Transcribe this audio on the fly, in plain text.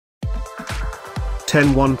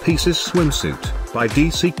10 One Pieces Swimsuit, by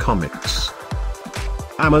DC Comics.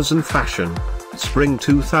 Amazon Fashion, Spring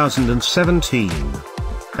 2017.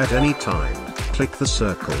 At any time, click the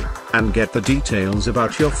circle, and get the details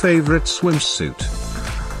about your favorite swimsuit.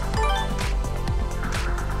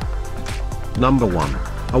 Number 1.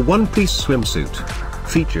 A one-piece swimsuit.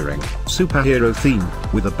 Featuring superhero theme,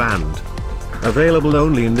 with a band. Available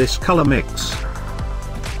only in this color mix.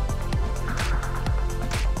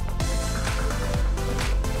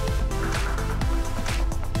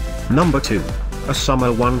 Number 2. A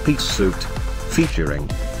summer one-piece suit. Featuring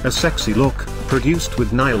a sexy look, produced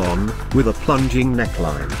with nylon, with a plunging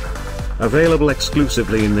neckline. Available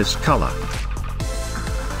exclusively in this color.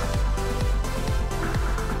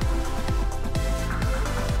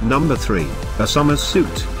 Number 3. A summer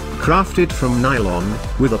suit, crafted from nylon,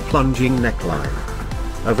 with a plunging neckline.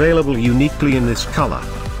 Available uniquely in this color.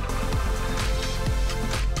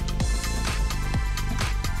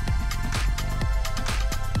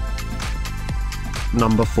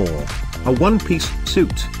 Number 4. A one-piece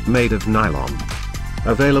suit, made of nylon.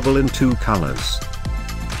 Available in 2 colors.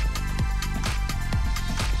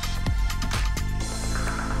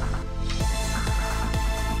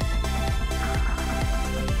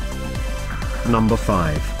 Number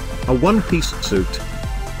 5. A one-piece suit.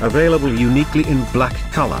 Available uniquely in black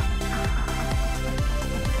color.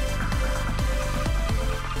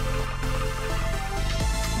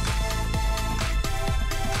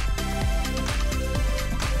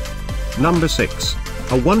 Number 6.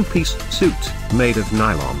 A one-piece suit, made of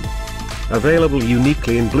nylon. Available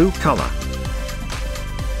uniquely in blue color.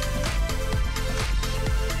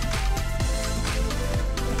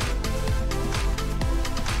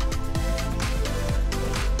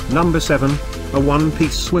 Number 7. A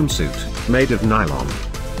one-piece swimsuit, made of nylon.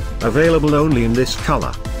 Available only in this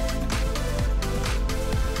color.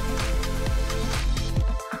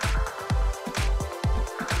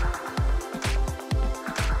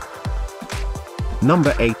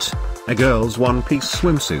 Number 8. A girl's one-piece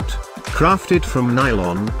swimsuit, crafted from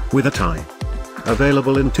nylon, with a tie.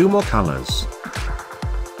 Available in 2 more colors.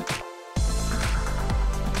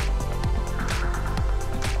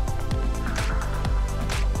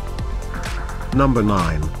 Number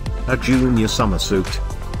 9. A junior summer suit,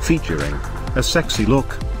 featuring a sexy look,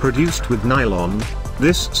 produced with nylon.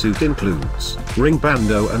 This suit includes ring,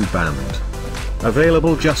 bandeau and band.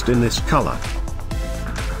 Available just in this color.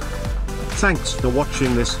 Thanks for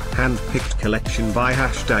watching this hand-picked collection by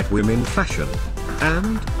 #WomenFashion.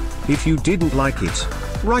 And, if you didn't like it,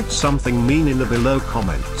 write something mean in the below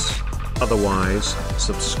comments. Otherwise,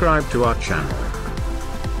 subscribe to our channel.